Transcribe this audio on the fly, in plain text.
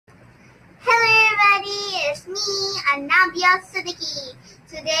it's me, Anabiya.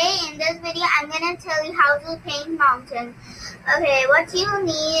 Today in this video, I'm gonna tell you how to paint mountain. Okay, what you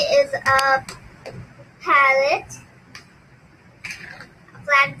need is a palette, a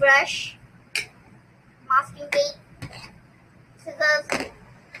flat brush, masking tape, scissors,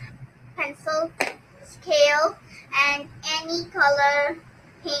 pencil, scale, and any color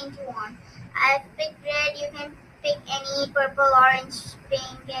paint you want. I've picked red. You can pick any purple, orange,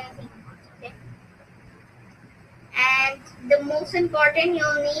 pink, anything you want. Okay. And the most important,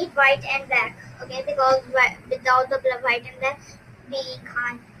 you'll need white and black, okay, because without the white and black we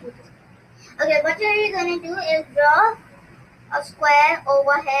can't do this. Okay, what are you gonna do is draw a square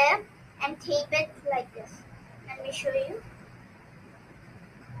over here and tape it like this. Let me show you.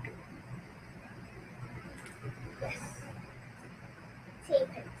 Yes, tape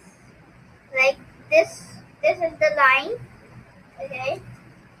it like this. This is the line. Okay,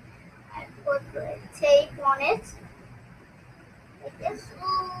 I put tape on it like this.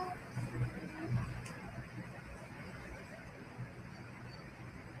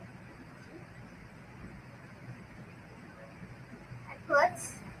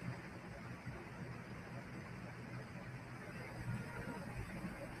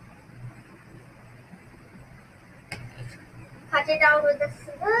 Cut it out with the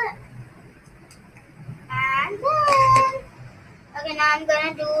scissors, and then okay, now I'm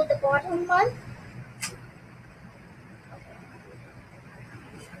gonna do the bottom one.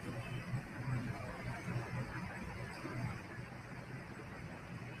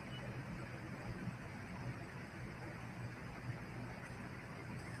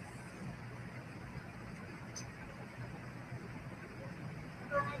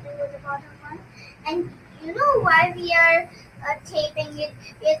 And you know why we are taping it?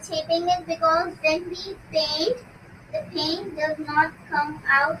 We are taping it because when we paint, the paint does not come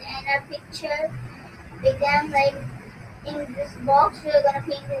out and our picture become like in this box. We are gonna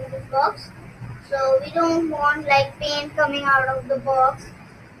paint in this box, so we don't want like paint coming out of the box.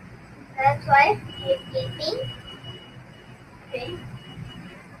 That's why we are taping. Okay.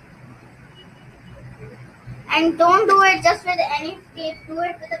 And don't do it just with any tape. Do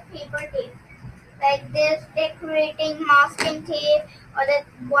it with a paper tape. Like this, decorating masking tape or the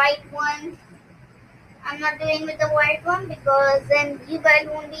white one. I'm not doing with the white one because then you guys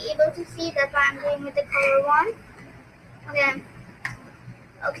won't be able to see. That's why I'm doing with the color one. Okay.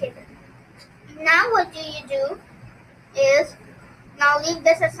 Okay. Now what you do is, now leave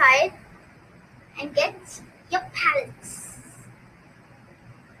this aside and get your palettes.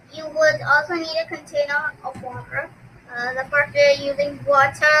 You would also need a container of water. The first way using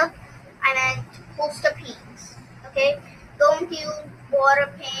water and then poster paints. Okay, don't use water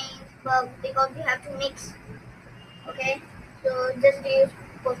paint, but because you have to mix. Okay, so just use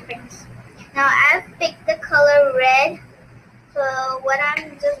poster paints. Now I've picked the color red. So what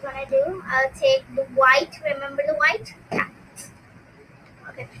I'm just gonna do, I'll take the white. Remember the white? Yeah.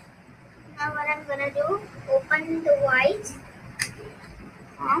 Okay. Now what I'm gonna do, open the white.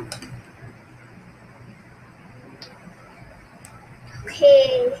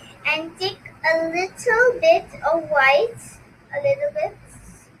 Okay, and take a little bit of white,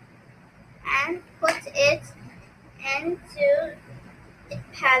 and put it into the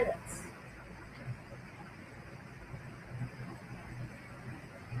palette.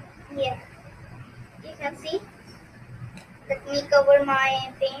 Yeah, you can see. Let me cover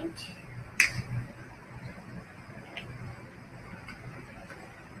my paint.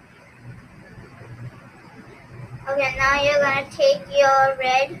 Okay, now you're gonna take your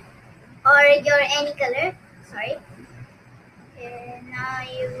red or your any color. Sorry. Okay, now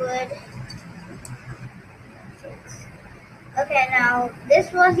you would. Okay, now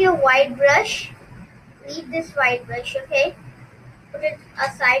this was your white brush. Leave this white brush, okay? Put it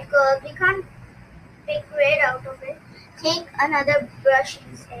aside because we can't pick red out of it. Take another brush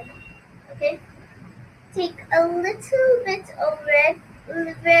instead, okay? Take a little bit of red,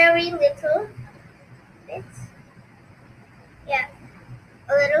 very little bit. Yeah,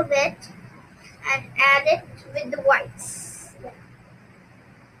 a little bit, and add it with the whites. Yeah.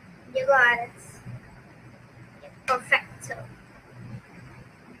 You got it. Yeah, perfect. So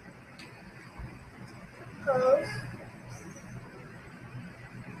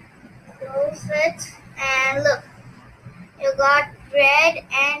close it, and look, you got red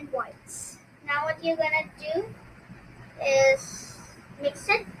and whites. Now what you're gonna do is mix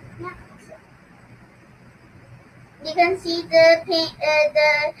it. Yeah. You can see the paint,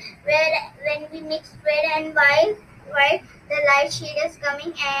 the red. When we mix red and white, the light shade is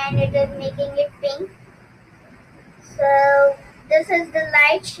coming and it is making it pink. So this is the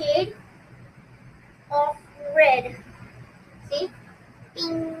light shade of red. See?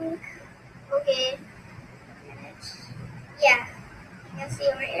 Pink. Okay. Yeah. You can see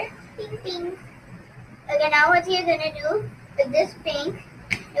over here. Pink, pink. Okay, now what you're gonna do with this pink,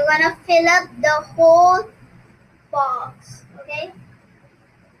 you're gonna fill up the whole box. Okay?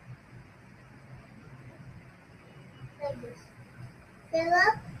 Like this. Fill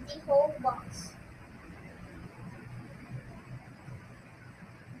up the whole box.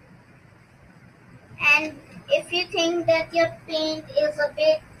 And if you think that your paint is a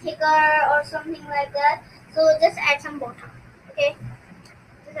bit thicker or something like that, so just add some water. Okay?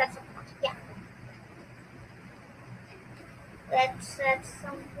 Just add some water. Yeah. Let's add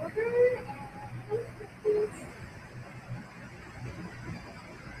some water.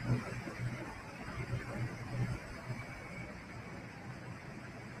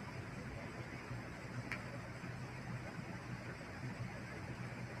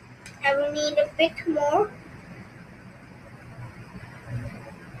 I will need a bit more.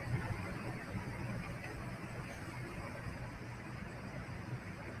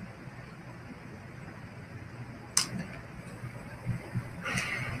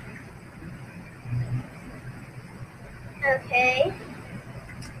 Okay.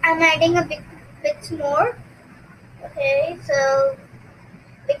 I'm adding a bit more. Okay, so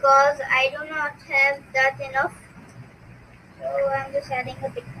because I do not have that enough, so I'm just adding a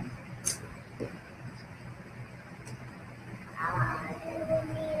bit more. I will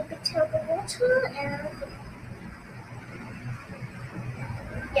need a bit of water and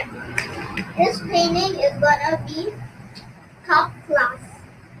yeah. This painting is gonna be top class.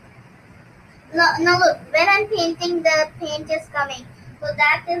 No, look, when I'm painting, the paint is coming. So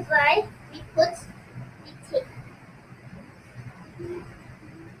that is why we put the tape.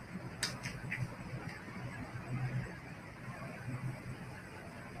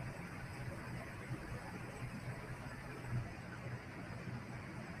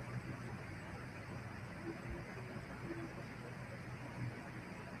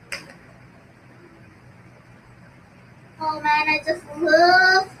 Oh man, I just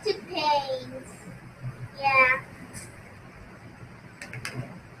love to paint. Yeah.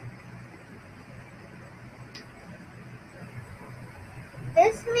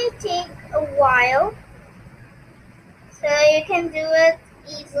 This may take a while, so you can do it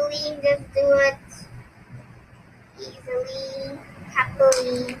easily. Just do it easily,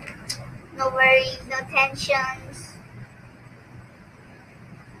 happily, no worries, no tensions.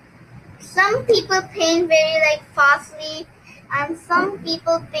 Some people paint very like fastly, and some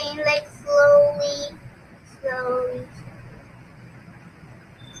people paint like slowly.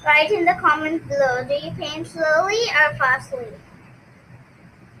 Write in the comment below. Do you paint slowly or fastly?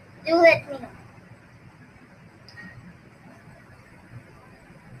 Do let me know.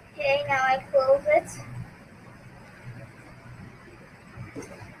 Okay, now I close it.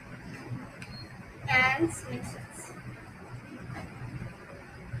 And mix it.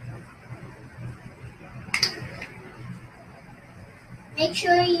 Make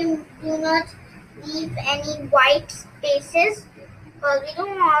sure you do not leave any white spaces, because we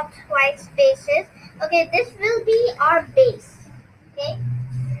don't want white spaces. Okay, this will be our base. Okay,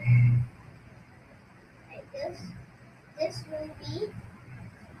 like this. This will be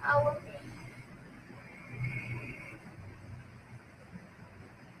our base.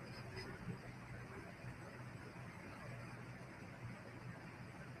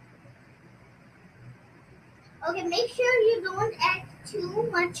 Okay, make sure you don't add too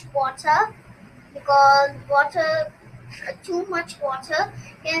much water, because too much water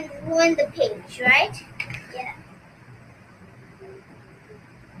can ruin the page, right? Yeah.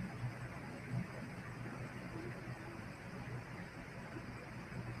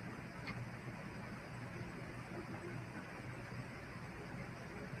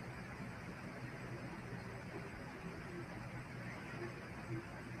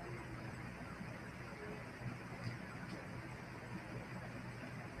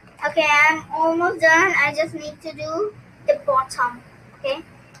 Okay, I'm almost done. I just need to do the bottom. Okay.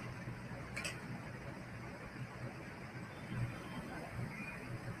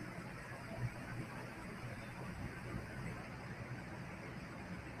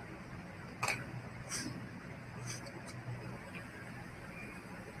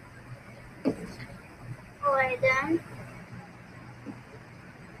 Alright then.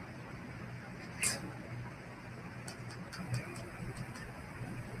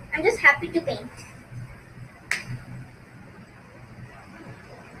 I'm just happy to paint.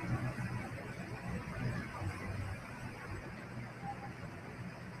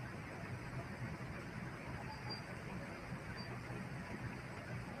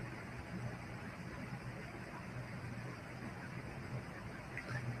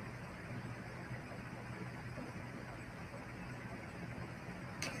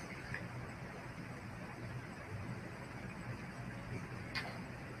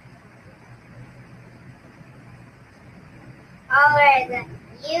 Alright then,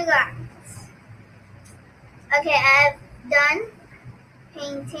 you guys. Okay, I've done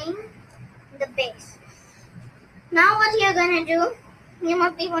painting the base. Now what you're gonna do, you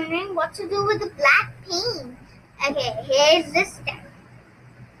must be wondering what to do with the black paint. Okay, here's the step.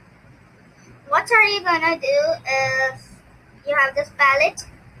 What are you gonna do is, you have this palette.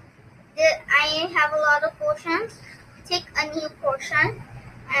 I have a lot of portions. Take a new portion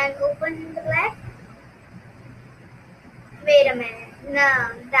and open the black. Wait a minute. No,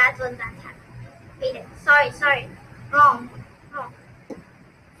 that was not happening. Wait a minute. Sorry. Wrong.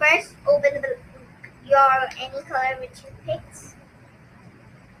 First, open your any color which you picked.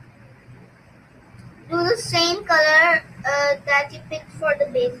 Do the same color that you picked for the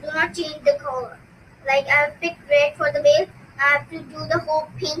base. Do not change the color. Like I have picked red for the base. I have to do the whole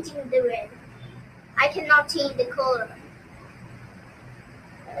painting the red. I cannot change the color.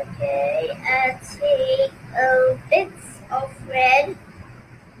 Okay, take bits of red.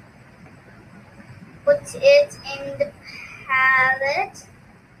 Put it in the palette.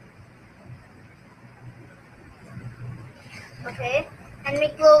 Okay, and we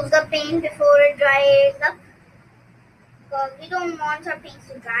close the paint before it dries up, because we don't want our paint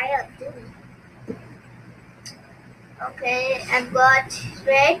to dry up, do we? Okay, I've got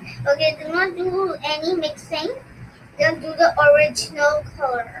red. Okay, do not do any mixing. Just do the original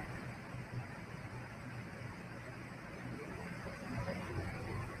color.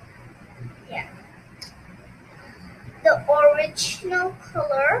 Yeah. The original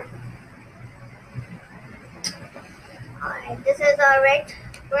color. Alright, this is our red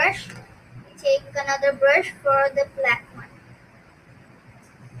brush. We take another brush for the black one.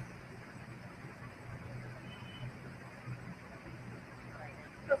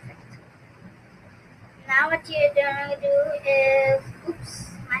 Perfect. Now what you're gonna do is, oops,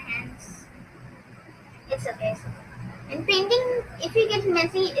 my hands. It's okay. In painting, if you get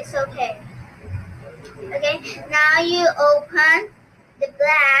messy, it's okay. Okay, now you open the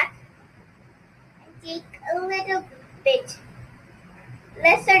black and take a little bit,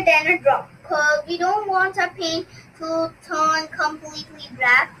 lesser than a drop, because we don't want our paint to turn completely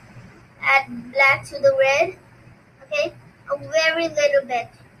black, add black to the red. Okay, a very little bit,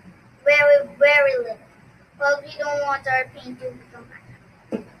 very little, because we don't want our paint to become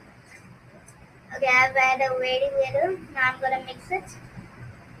black. Okay, I've added a very little. Now I'm gonna mix it.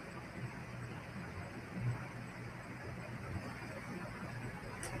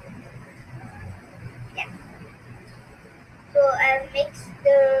 Yeah. So I mixed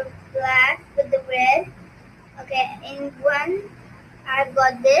the black with the red. Okay, in one I've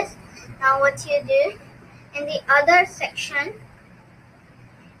got this. Now what you do, in the other section,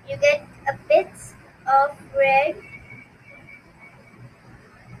 you get a bit of red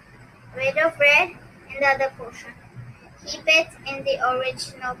in the other portion. Keep it in the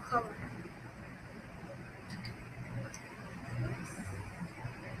original color.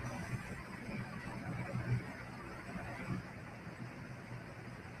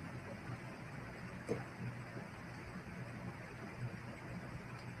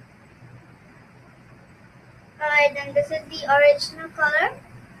 Alright, then this is the original color.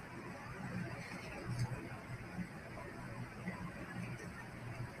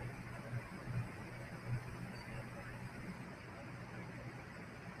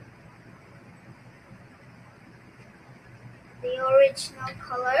 The original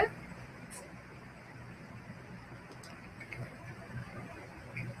color.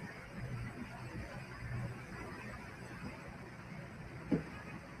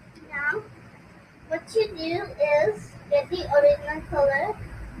 Now, what you do is get the original color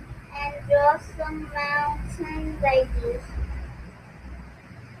and draw some mountains like this.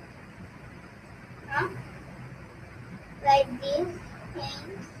 Huh? Like these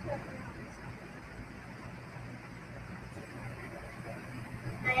things.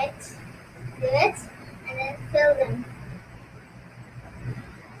 Right? Do it and then fill them.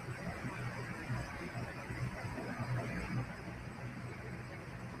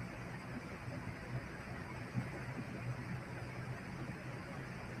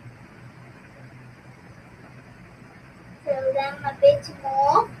 Fill them a bit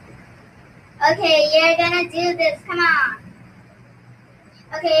more. Okay, you're gonna do this. Come on.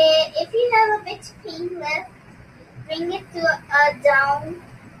 Okay, if you have a bit pink left, bring it to a down.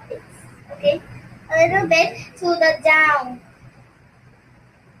 Okay, a little bit to the down.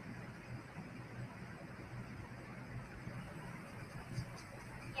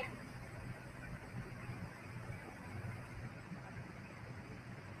 Yeah.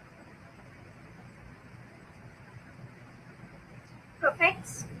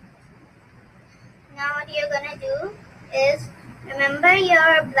 Perfect. Now what you're gonna do is Remember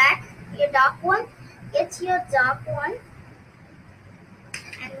your dark one? Get your dark one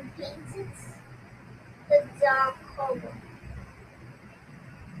and paint it the dark color.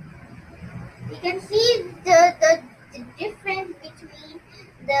 You can see the difference between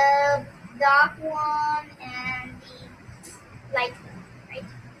the dark one and the light one, right?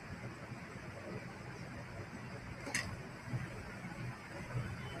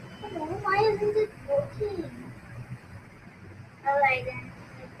 Oh, why isn't it working? Alright then,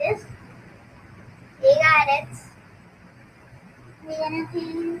 like this. We got it. We're gonna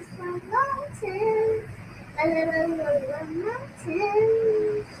paint some mountains. A little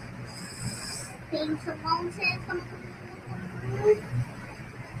mountains. Paint some mountains.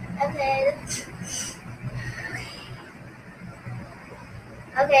 Okay.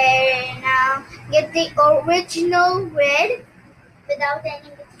 Okay, now get the original red without any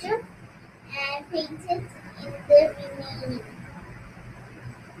mixture and paint it in the remaining.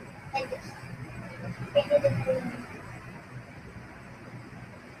 Like this. Paint it in the remaining.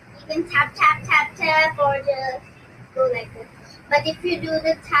 You can tap or just go like this. But if you do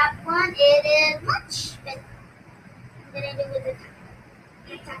the tap one, it is much better than I do with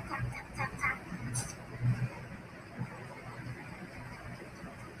the tap. Tap.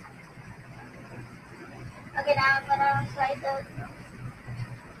 Okay, now I'm gonna slide those.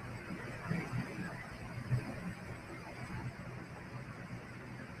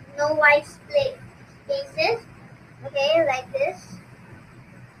 No white spaces. Okay, like this.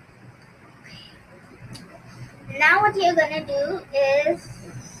 Now what you're gonna do is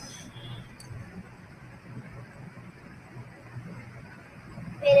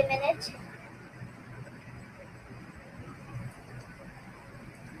wait a minute.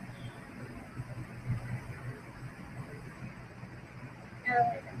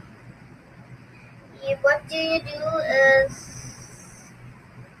 What do you do is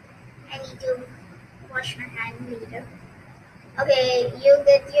I need to wash my hand later. Okay, you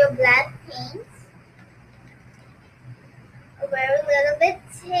get your black paint. A very little bit.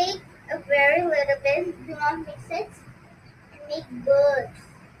 Take a very little bit. Do not mix it. And make birds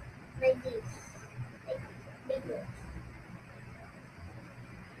like this. Like big birds.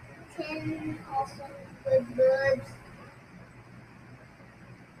 10 awesome good birds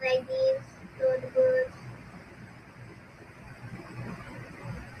like these. Good birds.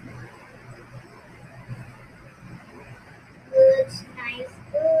 Birds, nice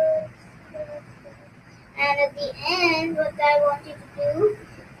birds. And at the end, what I want you to do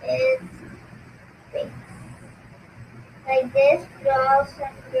is like this, grass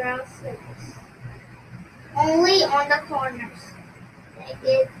and grass like this. Only on the corners. I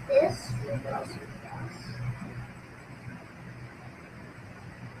get this, grass and grass.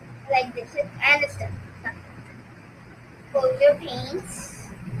 Like this, and it's done. Hold your paints.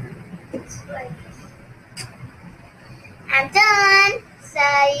 It's like this. I'm done. So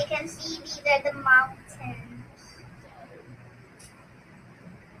you can see these are the mountains.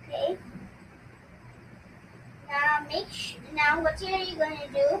 Okay. Now what are you going to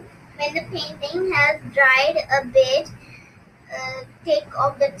do when the painting has dried a bit? Take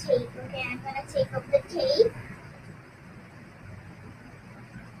off the tape. Okay, I'm going to take off the tape.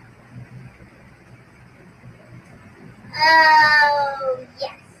 Oh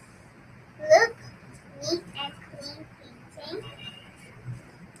yes. Look, neat and clean painting.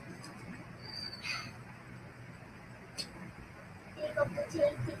 Take off the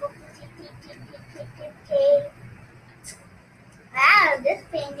tape, tape. Wow, this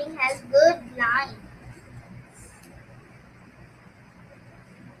painting has good lines.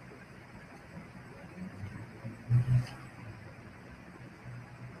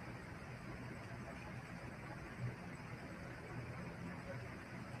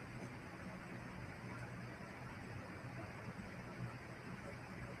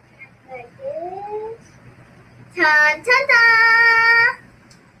 Like this. Ta ta ta!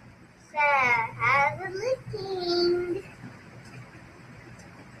 So, how's it looking?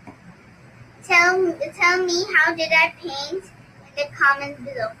 Tell me how did I paint in the comments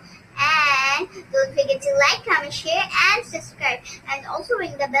below. And don't forget to like, comment, share, and subscribe. And also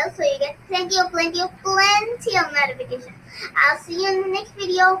ring the bell so you get plenty of notifications. I'll see you in the next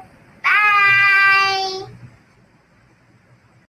video. Bye!